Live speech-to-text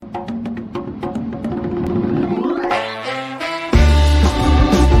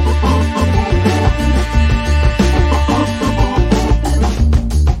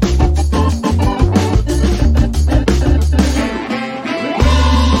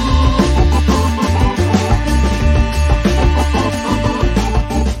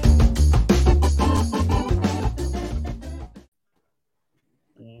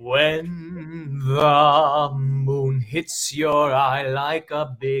hits your eye like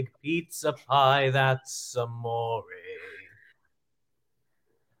a big pizza pie. That's amore.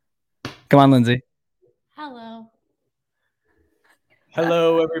 Come on, Lindsay. Hello.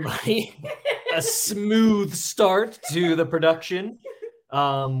 Hello, everybody. A smooth start to the production.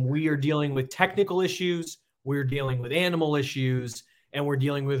 We are dealing with technical issues. We're dealing with animal issues. And we're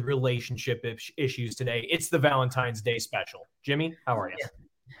dealing with relationship issues today. It's the Valentine's Day special. Jimmy, how are you?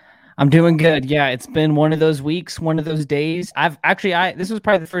 I'm doing good. Yeah, it's been one of those weeks, one of those days. This was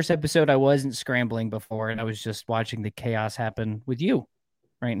probably the first episode I wasn't scrambling before, and I was just watching the chaos happen with you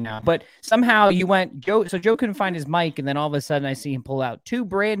right now. But somehow you went, Joe. So Joe couldn't find his mic, and then all of a sudden I see him pull out 2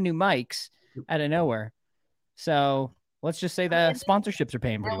 brand new mics out of nowhere. So let's just say the sponsorships are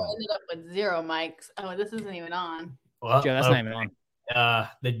paying pretty well. I ended up with 0 mics. Oh, this isn't even on. Well, Joe, that's not even on.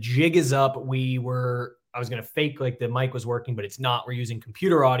 The jig is up. I was going to fake like the mic was working, but it's not. We're using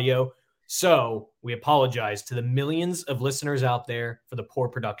computer audio. So we apologize to the millions of listeners out there for the poor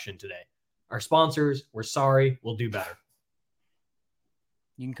production today. Our sponsors, we're sorry. We'll do better.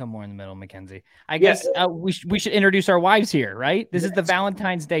 You can come more in the middle, Mackenzie. I guess we should introduce our wives here, right? This is the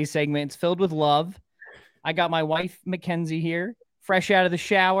Valentine's Day segment. It's filled with love. I got my wife, Mackenzie, here, fresh out of the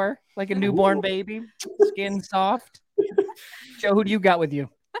shower, like a newborn baby, skin soft. Joe, who do you got with you?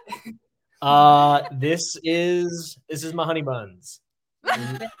 This is my honey buns.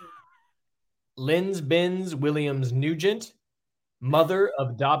 Linz Binns Williams Nugent, mother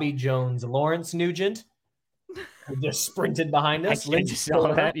of Dobby Jones Lawrence Nugent, who just sprinted behind us. I just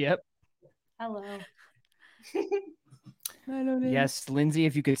saw that. Yep. Hello. Yes, Lindsay,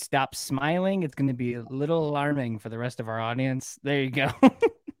 if you could stop smiling, it's going to be a little alarming for the rest of our audience. There you go.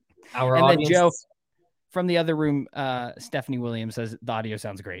 Then Joe from the other room, Stephanie Williams says the audio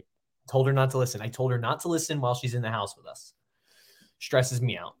sounds great. Told her not to listen. I told her not to listen while she's in the house with us. Stresses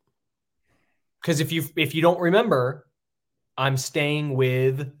me out. Because if you don't remember, I'm staying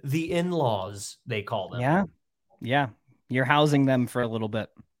with the in-laws, they call them. Yeah. You're housing them for a little bit.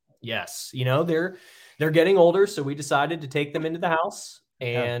 Yes. They're getting older, so we decided to take them into the house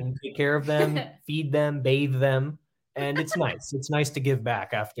and take care of them, feed them, bathe them. And it's nice. It's nice to give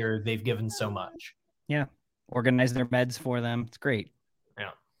back after they've given so much. Yeah. Organize their beds for them. It's great.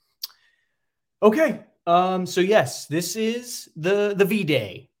 Yeah. Okay. So yes, this is the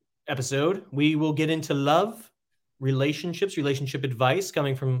V-Day episode. We will get into love, relationships, relationship advice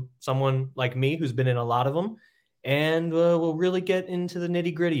coming from someone like me who's been in a lot of them. And we'll really get into the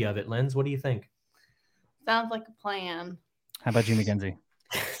nitty-gritty of it. Linz, what do you think? Sounds like a plan. How about you, Mackenzie?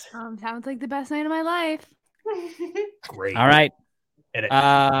 Sounds like the best night of my life. Great. All right. Edit.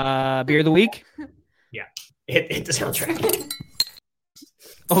 Beer of the week? Yeah. Hit the soundtrack.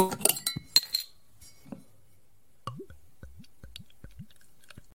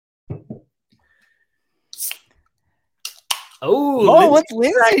 What's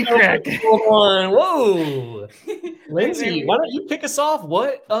Lindsay cracking? Whoa. Lindsay, why don't you kick us off?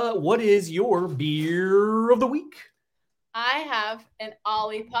 What is your beer of the week? I have an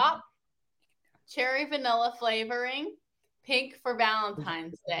Olipop, cherry vanilla flavoring, pink for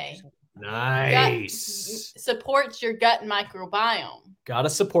Valentine's Day. Nice. Supports your gut microbiome. Gotta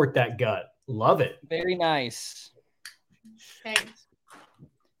support that gut. Love it. Very nice. Thanks.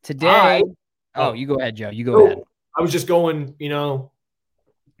 Today. You go ahead, Joe. You go ahead. I was just going, in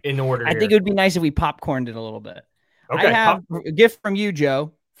order. I think it would be nice if we popcorned it a little bit. Okay. I have a gift from you,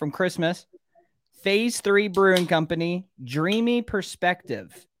 Joe, from Christmas. Phase 3 Brewing Company, Dreamy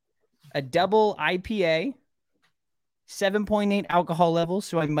Perspective, a double IPA, 7.8 alcohol levels,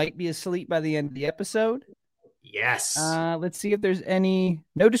 so I might be asleep by the end of the episode. Yes. Let's see if there's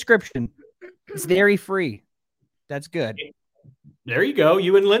no description. It's dairy free. That's good. There you go.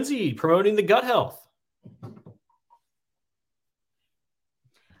 You and Lindsay promoting the gut health.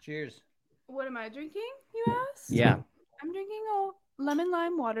 Cheers. What am I drinking, you ask? Yeah. I'm drinking a lemon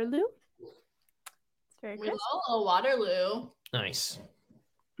lime Waterloo. It's very We crisp. love a Waterloo. Nice.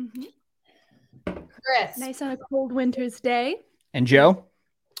 Chris. Nice on a cold winter's day. And Joe?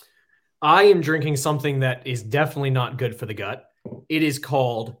 I am drinking something that is definitely not good for the gut. It is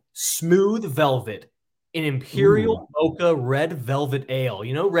called Smooth Velvet, an Imperial Mocha Red Velvet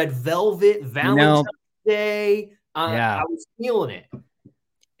Ale. Red Velvet, Valentine's Day. I was feeling it.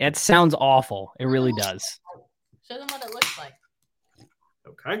 It sounds awful. It really does. Show them what it looks like.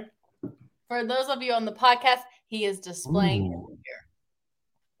 Okay. For those of you on the podcast, he is displaying it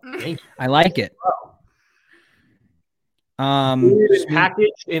here. I like it. It is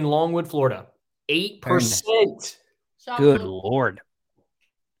packaged in Longwood, Florida. 8%. Good Lord.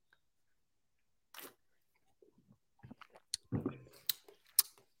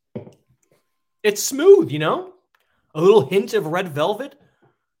 It's smooth, A little hint of red velvet.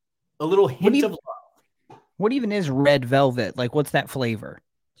 A little hint of. What even is red velvet? Like, what's that flavor?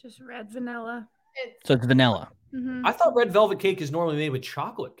 Just red vanilla. So it's vanilla. Mm-hmm. I thought red velvet cake is normally made with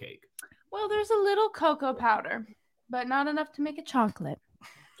chocolate cake. Well, there's a little cocoa powder, but not enough to make it chocolate.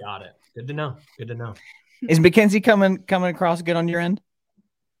 Got it. Good to know. Good to know. Is Mackenzie coming across good on your end?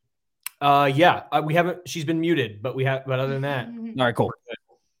 Yeah, we haven't. She's been muted, but but other than that, All right, cool.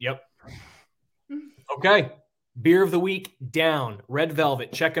 yep. Okay. Beer of the week down. Red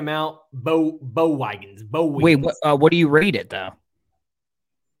Velvet. Check them out. Bowwagons. Wait, what do you rate it though?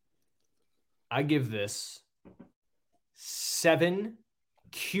 I give this 7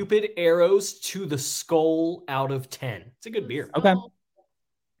 Cupid arrows to the skull out of 10. It's a good beer. Okay.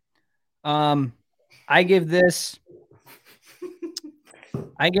 I give this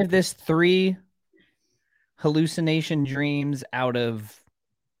 3 hallucination dreams out of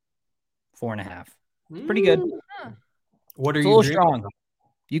 4.5. Pretty good. What are It's you a little drinking? strong.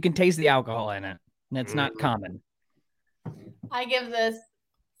 You can taste the alcohol in it, and it's not common. I give this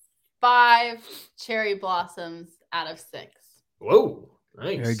 5 cherry blossoms out of 6. Whoa.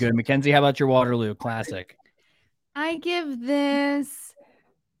 Nice. Very good. Mackenzie, how about your Waterloo Classic? I give this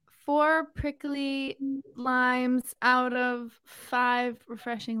 4 prickly limes out of 5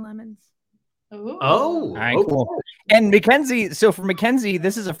 refreshing lemons. Ooh. Oh. All right, okay. cool. And Mackenzie, so for Mackenzie,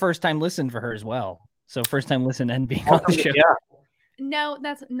 this is a first time listen for her as well. So first time listen and being on the show. Yeah. No,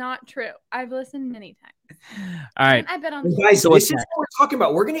 that's not true. I've listened many times. All right. I bet on And guys, So this what's is next? what we're talking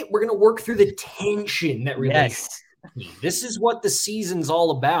about. We're gonna work through the tension that relates. Yes. This is what the season's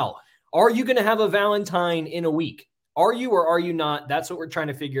all about. Are you gonna have a Valentine in a week? Are you or are you not? That's what we're trying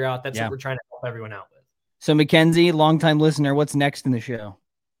to figure out. That's Yeah. what we're trying to help everyone out with. So Mackenzie, longtime listener, what's next in the show?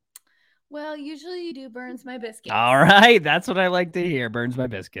 Well, usually you do burns my biscuits. All right. That's what I like to hear. Burns my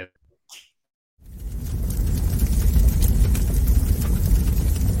biscuit.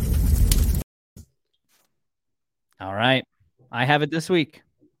 All right. I have it this week.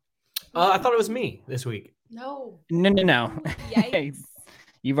 I thought it was me this week. No. No. Yikes.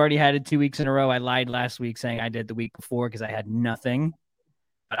 You've already had it 2 weeks in a row. I lied last week saying I did the week before because I had nothing.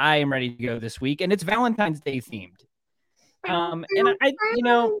 But I am ready to go this week, and it's Valentine's Day themed. And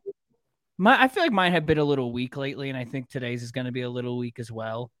I feel like mine have been a little weak lately, and I think today's is going to be a little weak as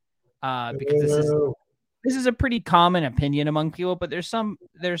well. Because this is a pretty common opinion among people, but there's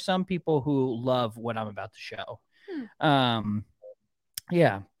some people who love what I'm about to show.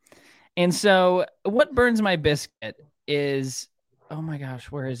 Yeah. And so what burns my biscuit is, oh my gosh,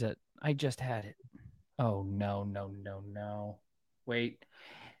 where is it? I just had it. Oh, no. Wait.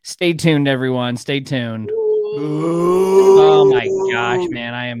 Stay tuned, everyone. Stay tuned. Oh my gosh,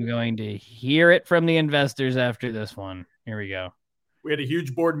 man. I am going to hear it from the investors after this one. Here we go. We had a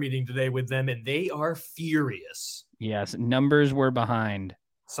huge board meeting today with them, and they are furious. Yes, numbers were behind.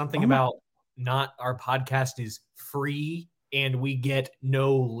 Something about not our podcast is free and we get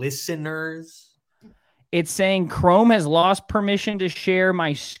no listeners. It's saying Chrome has lost permission to share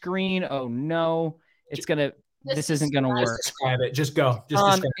my screen. Oh no. This isn't gonna work. Describe it. Just go. Just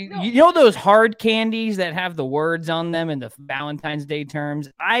describe it. You know those hard candies that have the words on them and the Valentine's Day terms?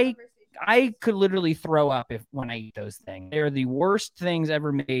 I could literally throw up when I eat those things. They're the worst things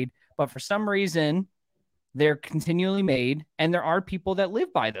ever made, but for some reason they're continually made, and there are people that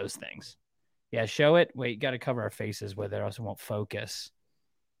live by those things. Yeah, show it. Wait, you got to cover our faces with it, or else it won't focus.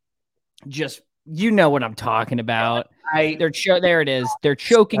 Just, you know what I'm talking about. There it is. They're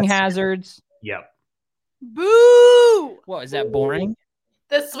choking hazards. Yep. Boo! What, is that boring?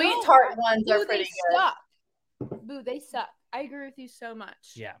 The sweet tart ones are pretty good. Suck. Boo, they suck. I agree with you so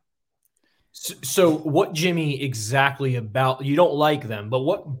much. Yeah. So what, Jimmy, exactly about, you don't like them, but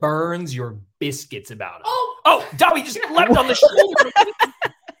what burns your biscuits about them? Oh, Dobby just leapt on the shoulder.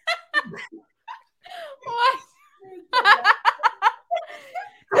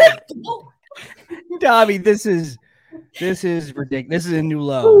 Oh, Dobby, this is ridiculous. This is a new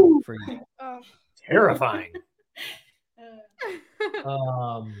low for you. Terrifying.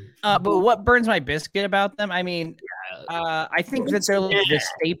 But what burns my biscuit about them? I mean, I think that they're like the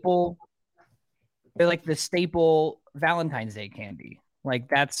staple. They're like the staple Valentine's Day candy. Like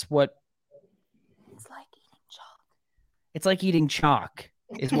that's what. It's like eating chalk.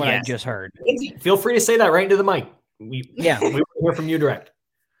 Is what I just heard. Feel free to say that right into the mic. We want to hear from you direct.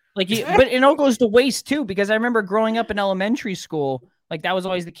 But it all goes to waste too, because I remember growing up in elementary school, like that was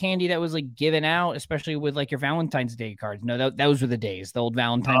always the candy that was like given out, especially with like your Valentine's Day cards. No, those were the days, the old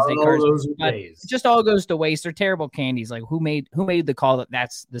Valentine's Day cards. Those were But days. it just all goes to waste. They're terrible candies. Like who made the call that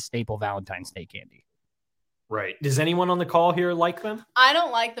that's the staple Valentine's Day candy? Right. Does anyone on the call here like them? I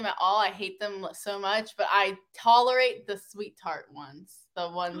don't like them at all. I hate them so much, but I tolerate the sweet tart ones. The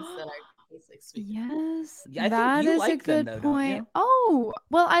ones that I taste like sweet. Yes, Yeah, I think that you is like a them, good though, don't you? point. Oh,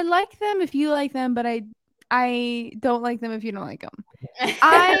 well, I like them if you like them, but I don't like them if you don't like them.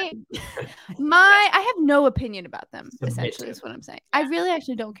 I have no opinion about them. Essentially, Submit. is what I'm saying. I really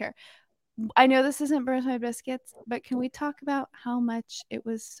actually don't care. I know this isn't Burns My Biscuits, but can we talk about how much it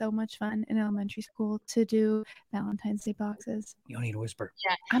was so much fun in elementary school to do Valentine's Day boxes? You don't need to whisper.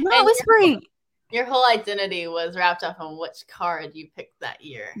 I'm not And whispering. Your whole identity was wrapped up on which card you picked that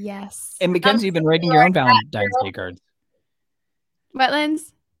year. Yes. And Mackenzie, you've been writing your own Valentine's Day cards.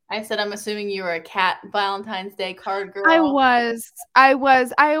 Wetlands. I said, I'm assuming you were a cat Valentine's Day card girl. I was. I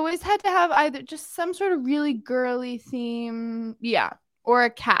always had to have either just some sort of really girly theme, or a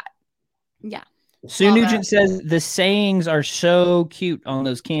cat. Yeah. Sue Love Nugent that. says the sayings are so cute on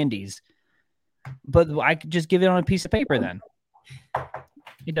those candies, but I could just give it on a piece of paper then.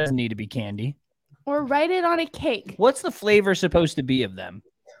 It doesn't need to be candy. Or write it on a cake. What's the flavor supposed to be of them?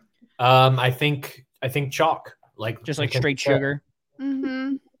 I think chalk, Just like Mackenzie straight said. sugar?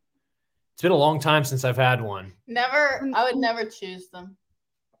 Mm-hmm. It's been a long time since I've had one. I would never choose them.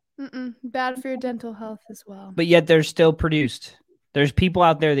 Mm-mm. Bad for your dental health as well. But yet they're still produced. There's people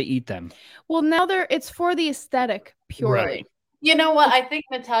out there that eat them. Well, now it's for the aesthetic purely. Right. You know what? I think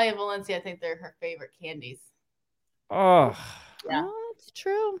Natalia Valencia, I think they're her favorite candies. Oh, Yeah. Oh, that's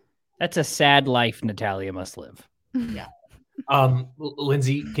true. that's a sad life Natalia must live.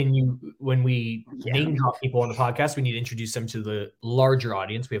 Lindsay, can you, when we Yeah. name drop people on the podcast, we need to introduce them to the larger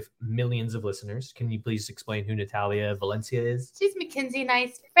audience. We have millions of listeners. Can you please explain who Natalia Valencia is? She's Mackenzie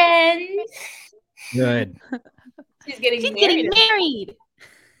Nice friend. Good. She's getting married.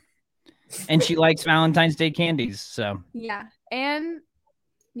 And she likes Valentine's Day candies. So Yeah. And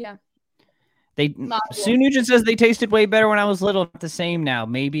they Not Sue Nugent says they tasted way better when I was little. Not the same now.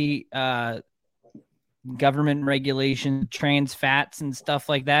 Maybe government regulation, trans fats and stuff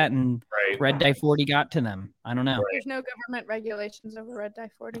like that, and Right. red dye 40 got to them. I don't know. there's no government regulations over red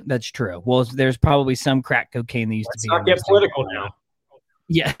dye 40. That's true. Well, there's probably some crack cocaine that used Let's to be. not on get those political things. now.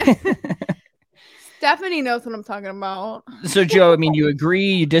 Yeah. Stephanie knows what I'm talking about. So, Joe, I mean, you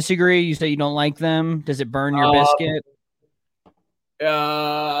agree? You disagree? You say you don't like them? Does it burn your biscuit?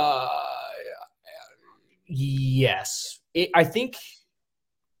 Yes. I think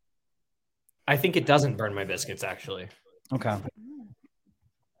it doesn't burn my biscuits, actually. Okay.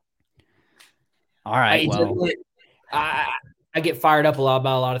 All right. Well, I get fired up about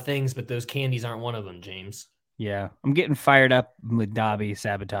a lot of things, but those candies aren't one of them, James. yeah, I'm getting fired up with Dobby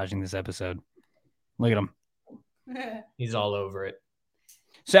sabotaging this episode. Look at him. He's all over it.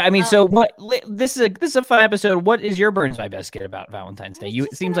 So, I mean, so what? This is a fun episode. What is your burns my biscuit about Valentine's Day?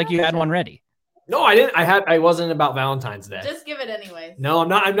 It seems like you had one ready. No, I didn't. I wasn't about Valentine's Day. Just give it anyways. No,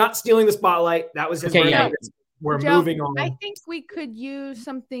 I'm not stealing the spotlight. That was his Okay, birthday. yeah. We're Joe, moving on. I think we could use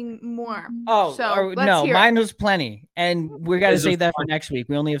something more. Oh, So, let's no, hear it. mine was plenty, and we got to This was save that for fun. next week.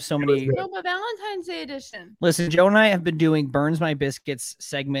 We only have so many. good. No, but Valentine's Day edition. Listen, Joe and I have been doing Burns My Biscuits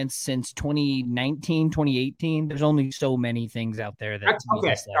segments since 2019, 2018. There's only so many things out there that we Okay,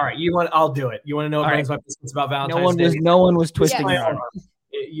 just, all right. I'll do it. You want to know All right. Brains My Biscuits about Valentine's Day? no one was twisting My your arm. arm.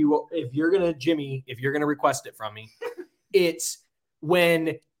 If you're gonna request it from me, it's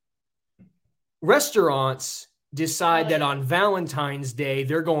when restaurants decide that on Valentine's Day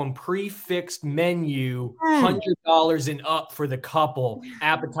they're going prefixed menu, $100 and up for the couple,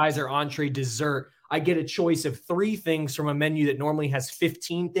 appetizer, entree, dessert. I get a choice of 3 things from a menu that normally has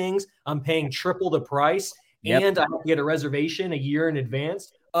 15 things. I'm paying triple the price, Yep. and I have to get a reservation a year in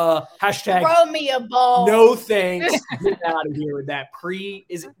advance. Hashtag Throw me a ball. no thanks. Get out of here with that.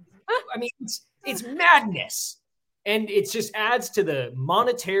 It's madness. And it just adds to the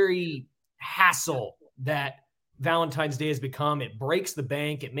monetary hassle that Valentine's Day has become. It breaks the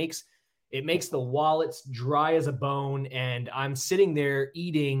bank. It makes the wallets dry as a bone. And I'm sitting there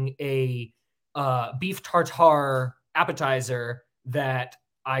eating a beef tartare appetizer that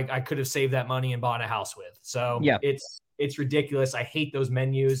I could have saved that money and bought a house with. So Yeah. it's ridiculous. I hate those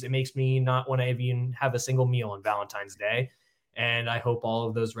menus. It makes me not want to even have a single meal on Valentine's Day. And I hope all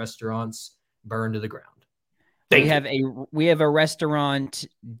of those restaurants burn to the ground. We have a restaurant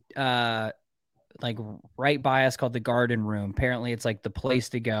like right by us called the Garden Room. Apparently it's like the place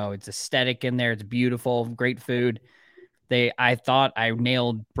to go. It's aesthetic in there. It's beautiful, great food. I thought I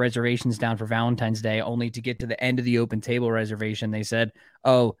nailed reservations down for Valentine's Day, only to get to the end of the open table reservation. They said,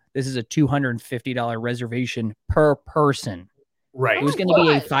 "Oh, this is a $250 reservation per person." Right. It was going to be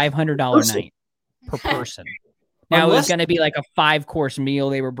a God. $500 Person. night per person. Now it was Unless- going to be like a 5-course meal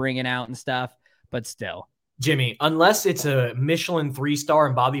they were bringing out and stuff, but still. Jimmy, unless it's a Michelin 3-star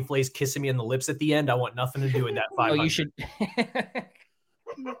and Bobby Flay's kissing me on the lips at the end, I want nothing to do with that 500. Oh, you should.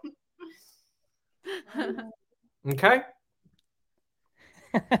 Okay.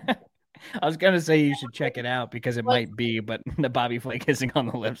 I was gonna say you should check it out because it might be, but the Bobby Flay kissing on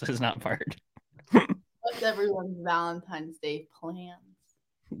the lips is not part. What's everyone's Valentine's Day plans?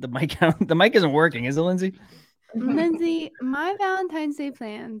 The mic isn't working, is it, Lindsay? Lindsay, my Valentine's Day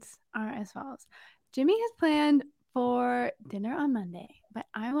plans are as follows. Jimmy has planned for dinner on Monday, but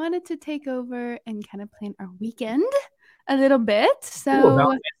I wanted to take over and kind of plan our weekend a little bit. So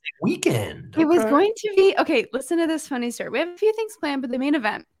Valentine's Day weekend. it was going to be okay. Listen to this funny story. We have a few things planned, but the main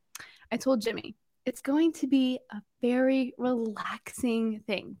event, I told Jimmy, it's going to be a very relaxing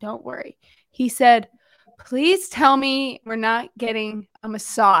thing. Don't worry. He said, please tell me we're not getting a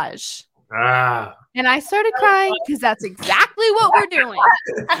massage. And I started crying because that's exactly what we're doing.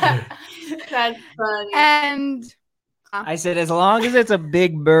 That's funny. And I said, as long as it's a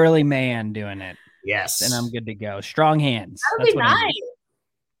big burly man doing it, Yes. then I'm good to go. Strong hands. That would That's be what I nice. need.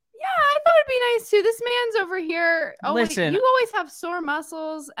 yeah, I thought it'd be nice too. This man's over here. Oh, wait, Listen. you always have sore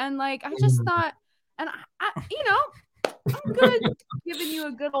muscles. And like, I just thought, and I I'm good giving you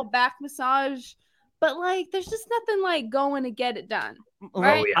a good old back massage. But like, there's just nothing like going to get it done.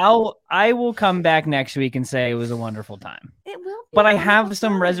 Right? I will come back next week and say it was a wonderful time. It will be. But I a have wonderful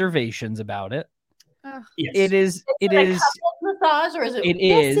some time. reservations about it. Ugh. Yes. It is a couples massage or is it?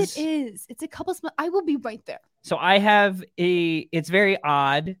 Yes, it is. It's a couple's. I will be right there. So I have it's very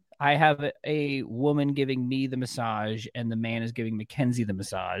odd. I have a woman giving me the massage and the man is giving Mackenzie the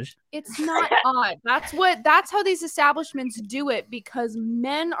massage. It's not odd. That's how these establishments do it because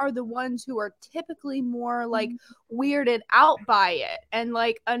men are the ones who are typically more like weirded out by it. And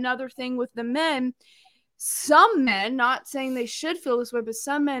like another thing with the men, some men, not saying they should feel this way, but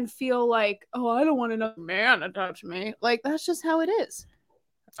some men feel like, oh, I don't want another man to touch me. Like that's just how it is.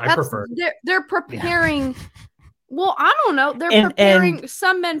 I prefer. They're preparing. Well, I don't know. They're preparing.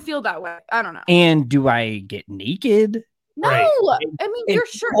 Some men feel that way. I don't know. And do I get naked? No, Right. I mean you're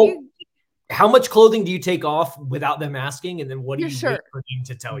sure. How much clothing do you take off without them asking? And then what do You're you sure. wait for them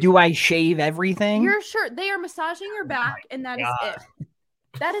to tell you? Do I shave everything? You're sure they are massaging your back, and that is God. it.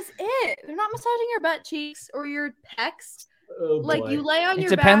 That is it. They're not massaging your butt cheeks or your pecs. Oh, Like boy. you lay on It your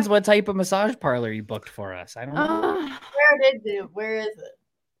depends back. what type of massage parlor you booked for us. I don't know. Where is it?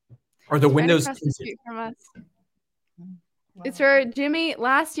 Are the Right windows across the tinted? street from us. It's for Jimmy.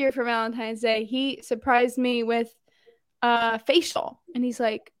 Last year for Valentine's Day, he surprised me with a facial, and he's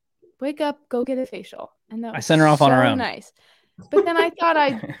like, "Wake up, go get a facial." And that I was sent her off on her so own. Nice. But then I thought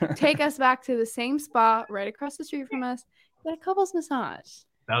I'd take us back to the same spot right across the street from us, get a couple's massage.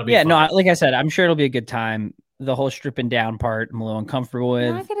 That'll be Yeah, no, fun. like I said, I'm sure it'll be a good time. The whole stripping down part, I'm a little uncomfortable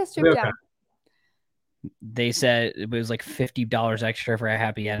Can I with. get a strip Okay. down? They said it was like $50 extra for a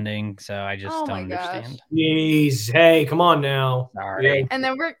happy ending, so I just Oh don't my gosh. understand. Jeez, hey, come on now. Sorry. Yeah. And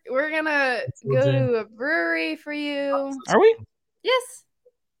then we're gonna go to a brewery for you. Are we? Yes.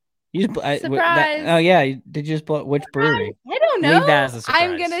 You just, Surprise. oh yeah, did you just blow which brewery? I don't know. Leave that as a surprise.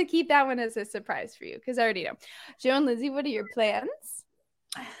 I'm gonna keep that one as a surprise for you because I already know. Joe and Lizzie, what are your plans?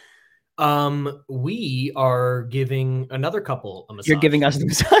 We are giving another couple a massage. You're giving us the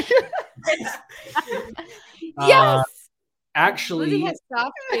massage. Yes. Actually, Lizzie has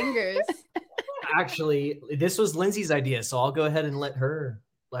soft fingers. this was Lindsay's idea, so I'll go ahead and let her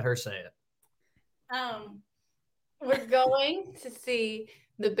say it. We're going to see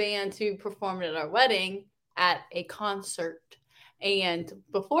the band who performed at our wedding at a concert. And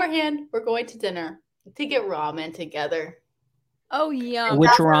beforehand, we're going to dinner to get ramen together. Oh, yum. Which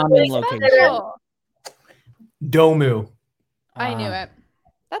That's ramen really location? special. Domu. I knew it.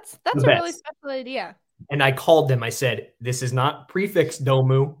 That's The a really best. special idea. And I called them. I said, this is not prefix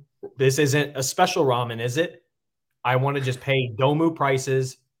Domu. This isn't a special ramen, is it? I want to just pay Domu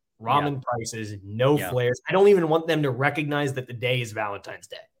prices, ramen prices, no Yeah. flares. I don't even want them to recognize that the day is Valentine's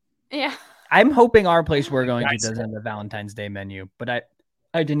Day. Yeah. I'm hoping our place we're going to Nice. doesn't have a Valentine's Day menu, but I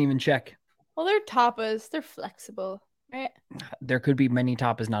didn't even check. Well, they're tapas. They're flexible, right? There could be many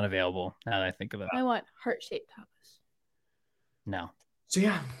tapas not available. Now that I think of it, I want heart-shaped tapas. no. So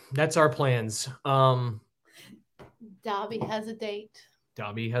yeah, that's our plans. Dobby has a date.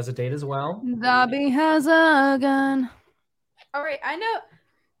 Dobby has a date as well. Dobby has a gun. All right, I know.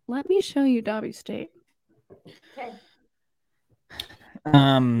 Let me show you Dobby's date. Okay.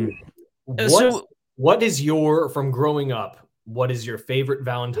 What is your, from growing up, what is your favorite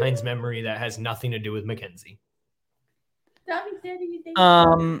Valentine's memory that has nothing to do with Mackenzie? Dobby said he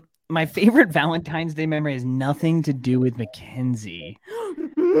did. My favorite Valentine's Day memory has nothing to do with Mackenzie.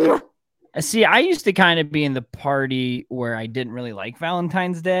 See, I used to kind of be in the party where I didn't really like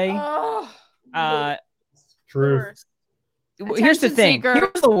Valentine's Day. Oh, True. Here's the attention thing. seeker.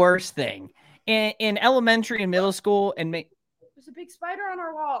 Here's the worst thing. In elementary and middle school, and there's a big spider on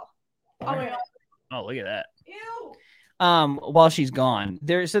our wall. Oh my god. oh, look at that. Ew. While she's gone,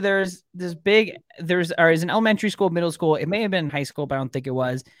 there's an elementary school, middle school. It may have been high school, but I don't think it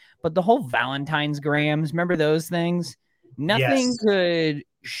was. But the whole Valentine's grams, remember those things? Nothing Yes. could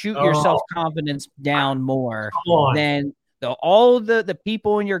shoot Oh. your self-confidence down more Come on. than all the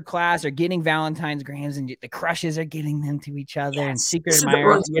people in your class are getting Valentine's grams, and the crushes are getting them to each other, and secret This is the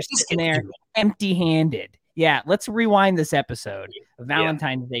admirers. ones You're we sitting skip there to. empty-handed. Yeah, let's rewind this episode of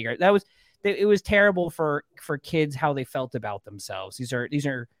Valentine's Day. It was terrible for kids how they felt about themselves. These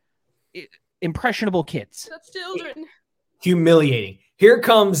are impressionable kids. That's children. Humiliating. Here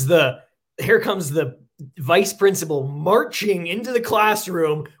comes the vice principal marching into the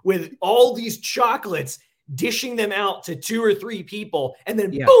classroom with all these chocolates, dishing them out to 2 or 3 people, and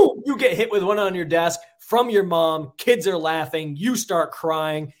then boom, you get hit with one on your desk from your mom. Kids are laughing. You start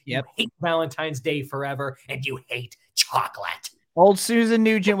crying. Yep. You hate Valentine's Day forever, and you hate chocolate. Old Susan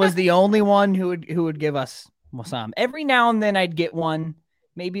Nugent was the only one who would give us some. Every now and then I'd get one.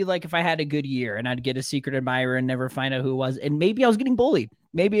 Maybe like if I had a good year, and I'd get a secret admirer and never find out who it was. And maybe I was getting bullied.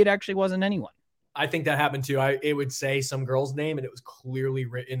 Maybe it actually wasn't anyone. I think that happened too. It would say some girl's name, and it was clearly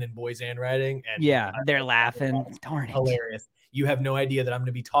written in boys' handwriting. And Yeah, they're laughing. Darn it. hilarious. You have no idea that I'm going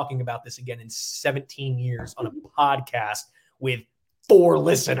to be talking about this again in 17 years on a podcast with 4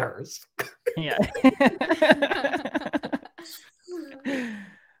 listeners. Yeah.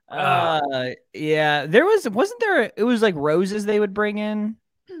 Wasn't there it was like roses they would bring in.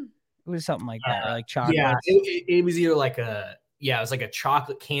 It was something like that, or like chocolate. Yeah, it was either like it was like a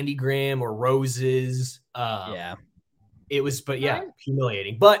chocolate candy gram or roses. It was, but yeah,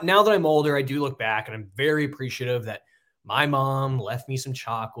 humiliating. But now that I'm older, I do look back and I'm very appreciative that my mom left me some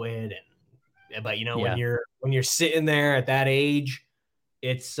chocolate. But when you're sitting there at that age,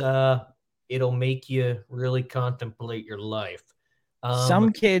 it's it'll make you really contemplate your life.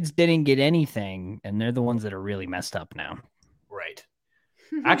 Some kids didn't get anything, and they're the ones that are really messed up now. Right.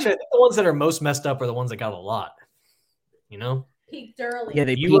 Actually, I think the ones that are most messed up are the ones that got a lot. Peaked early. Yeah,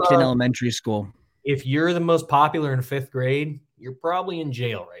 they peaked in elementary school. If you're the most popular in 5th grade, you're probably in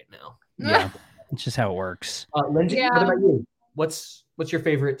jail right now. Yeah, it's just how it works. Lindsay, what about you? What's your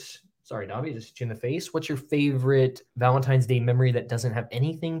favorite? Sorry, Navi, just hit you in the face. What's your favorite Valentine's Day memory that doesn't have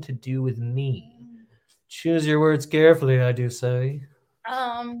anything to do with me? Choose your words carefully, I do say.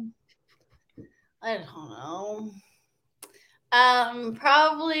 I don't know.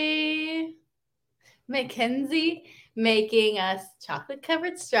 Probably Mackenzie making us chocolate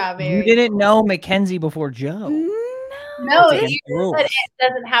covered strawberries. You didn't know Mackenzie before Joe. No, That's it against the rules.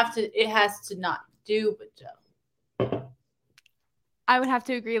 doesn't have to. It has to not do with Joe. I would have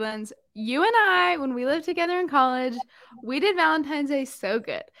to agree, Linz. You and I, when we lived together in college, we did Valentine's Day so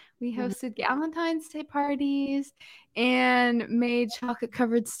good. We hosted Valentine's Day parties and made chocolate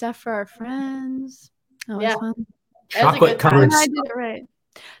covered stuff for our friends. That was fun. Chocolate covered. I did it right.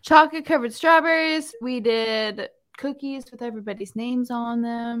 Chocolate covered strawberries. We did cookies with everybody's names on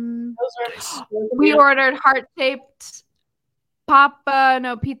them. We ordered heart shaped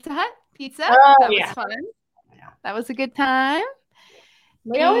Pizza Hut pizza. That was fun. That was a good time.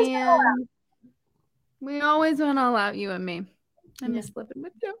 We always went all out, you and me. I miss living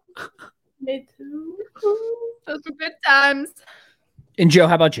with you. Me too. Those were good times. And Joe,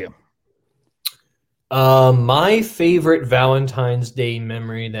 how about you? My favorite Valentine's Day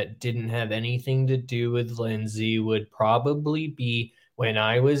memory that didn't have anything to do with Lindsay would probably be when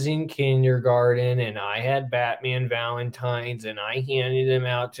I was in kindergarten and I had Batman Valentines and I handed them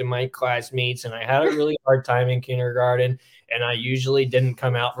out to my classmates, and I had a really hard time in kindergarten, and I usually didn't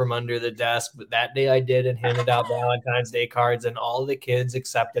come out from under the desk, but that day I did and handed out Valentine's Day cards, and all the kids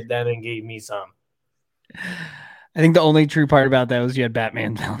accepted them and gave me some. I think the only true part about that was you had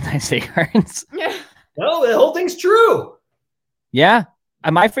Batman Valentine's Day cards. No, the whole thing's true. Yeah.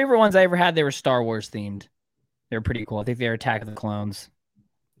 My favorite ones I ever had, they were Star Wars themed. They were pretty cool. I think they were Attack of the Clones.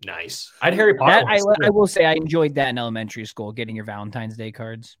 Nice. I had Harry Potter. I will say I enjoyed that in elementary school, getting your Valentine's Day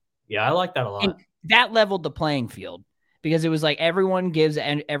cards. Yeah, I like that a lot. And that leveled the playing field because it was like everyone gives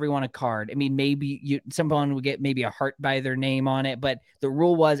everyone a card. I mean, maybe someone would get maybe a heart by their name on it, but the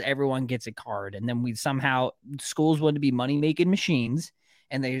rule was everyone gets a card. And then schools wanted to be money-making machines.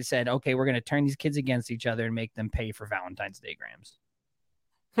 And they said, okay, we're going to turn these kids against each other and make them pay for Valentine's Day grams.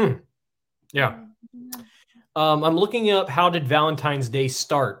 Yeah. I'm looking up, how did Valentine's Day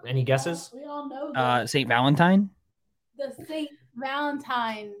start? Any guesses? We all know St. Valentine? the St.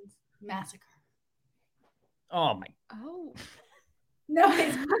 Valentine's Massacre. Oh my. Oh. No,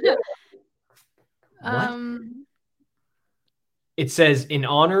 it's What? It says in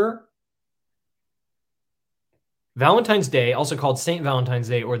honor. Valentine's Day, also called St. Valentine's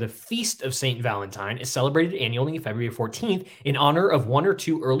Day or the Feast of St. Valentine, is celebrated annually February 14th in honor of one or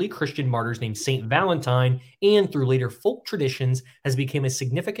two early Christian martyrs named St. Valentine, and through later folk traditions has become a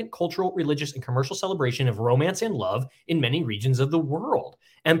significant cultural, religious, and commercial celebration of romance and love in many regions of the world.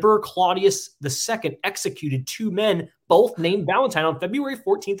 Emperor Claudius II executed two men, both named Valentine, on February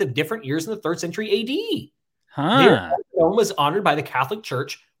 14th of different years in the 3rd century AD. Their Rome was honored by the Catholic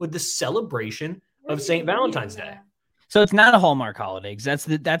Church with the celebration of St. Valentine's Day. So it's not a Hallmark holiday, because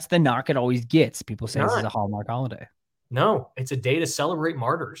that's the knock it always gets. People say this is a Hallmark holiday. No, it's a day to celebrate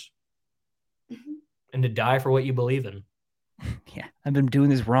martyrs and to die for what you believe in. Yeah, I've been doing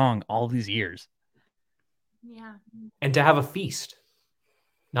this wrong all these years. Yeah. And to have a feast.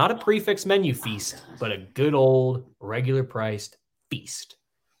 Not a prefix menu feast, but a good old regular priced feast.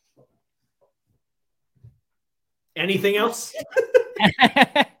 Anything else?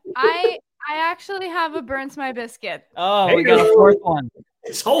 I actually have a burns my biscuit. Oh, we got a fourth one.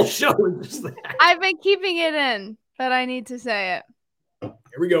 This whole show is just that. I've been keeping it in, but I need to say it.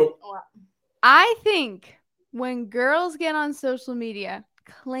 Here we go. I think when girls get on social media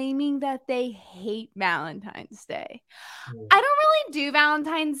claiming that they hate Valentine's Day, I don't really do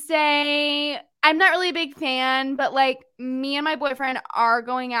Valentine's Day. I'm not really a big fan, but like me and my boyfriend are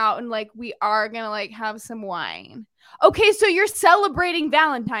going out and like we are going to like have some wine. Okay, so you're celebrating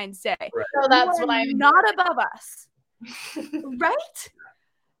Valentine's Day. Right. So that's what I'm not above us. Right?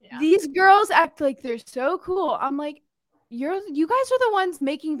 Yeah. These girls act like they're so cool. I'm like, you guys are the ones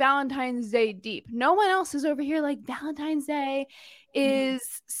making Valentine's Day deep. No one else is over here like Valentine's Day is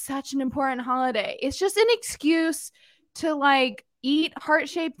such an important holiday. It's just an excuse to like eat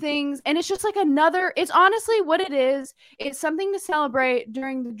heart-shaped things, and it's just like it's honestly what it is. It's something to celebrate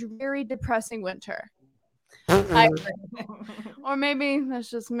during the dreary, depressing winter. I agree. Or maybe that's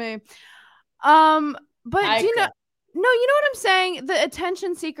just me. But I do you know? agree. No, you know what I'm saying? The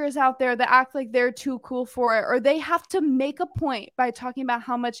attention seekers out there that act like they're too cool for it, or they have to make a point by talking about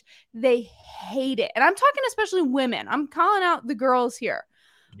how much they hate it. And I'm talking especially women. I'm calling out the girls here.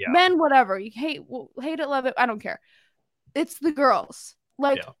 Yeah. Men, whatever. You hate it, love it. I don't care. It's the girls.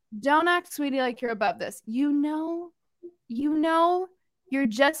 Like, don't act, sweetie, like you're above this. You know, you're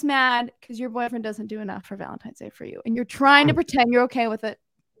just mad because your boyfriend doesn't do enough for Valentine's Day for you. And you're trying to pretend you're okay with it.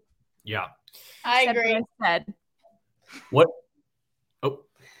 Yeah. I agree. What I said. What? Oh.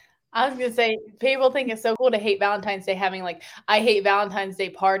 I was gonna say, people think it's so cool to hate Valentine's Day, having like, I hate Valentine's Day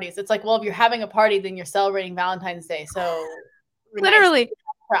parties. It's like, well, if you're having a party, then you're celebrating Valentine's Day. So literally,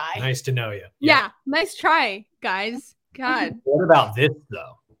 nice, Nice to know you. yeah, nice try, guys. God. What about this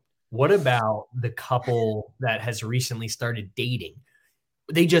though? What about the couple that has recently started dating?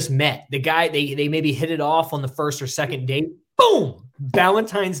 They just met. The guy, they maybe hit it off on the first or second date. Boom!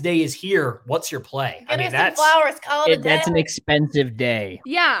 Valentine's Day is here. What's your play? Get her some flowers. Call it a day. That's an expensive day.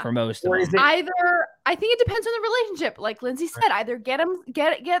 Yeah. For most of Or them. is it- Either I think it depends on the relationship. Like Lindsay said, either get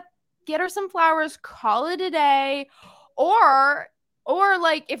her some flowers, call it a day, or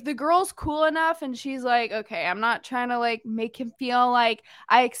like if the girl's cool enough and she's like, okay, I'm not trying to like make him feel like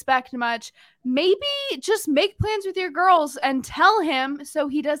I expect much. Maybe just make plans with your girls and tell him so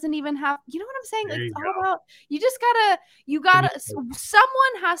he doesn't even have, you know what I'm saying? There Like, you it's go. all about, you gotta,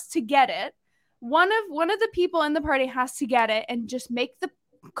 someone has to get it. One of the people in the party has to get it and just make the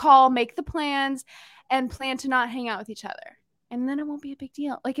call, make the plans, and plan to not hang out with each other. And then it won't be a big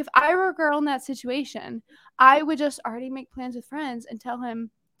deal. Like if I were a girl in that situation, I would just already make plans with friends and tell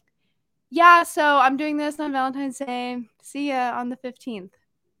him, yeah, so I'm doing this on Valentine's Day. See ya on the 15th.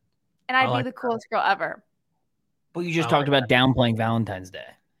 And I'd be the coolest girl ever. Well, you just talked about downplaying Valentine's Day.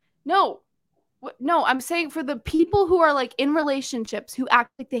 No, I'm saying for the people who are like in relationships who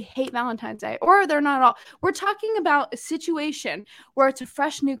act like they hate Valentine's Day or they're not at all. We're talking about a situation where it's a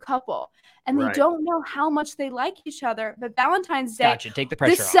fresh new couple and they don't know how much they like each other. But Valentine's Day, Gotcha. Take the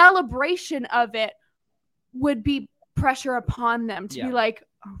pressure off. Celebration of it would be pressure upon them to be like,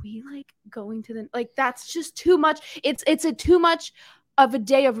 are we like going to the, like, that's just too much. It's a too much of a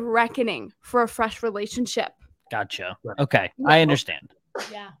day of reckoning for a fresh relationship. Gotcha. Okay. I understand.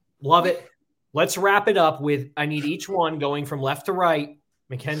 Yeah. Love it. Let's wrap it up with, I need each one going from left to right.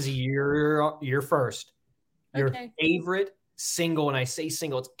 Mackenzie, you're first. Your favorite single, and I say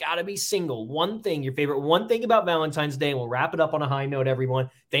single, it's got to be single. One thing, your favorite one thing about Valentine's Day, and we'll wrap it up on a high note, everyone.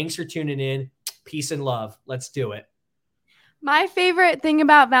 Thanks for tuning in. Peace and love. Let's do it. My favorite thing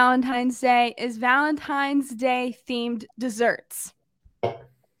about Valentine's Day is Valentine's Day themed desserts.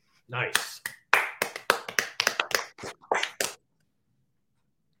 Nice.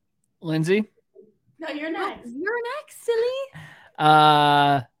 Lindsay? No, you're next. You're next, silly.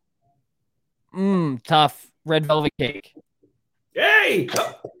 Tough. Red velvet cake. Hey!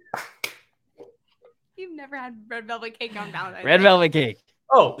 You've never had red velvet cake on Valentine's Red Day. velvet cake.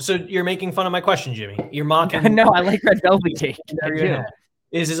 Oh, so you're making fun of my question, Jimmy. You're mocking. No, I like red velvet cake. I do.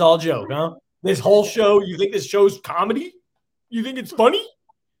 This is all joke, huh? This whole show, you think this show's comedy? You think it's funny?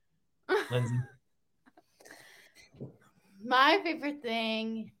 Lindsay. My favorite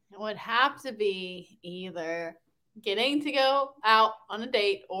thing would have to be either getting to go out on a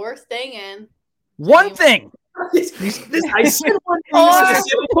date or staying in. One thing. I said one thing. Or-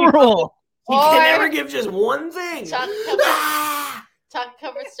 specifically. Rule. You Or- can never give just one thing. Chocolate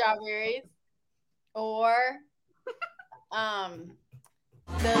covered strawberries, or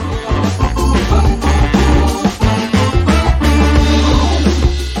the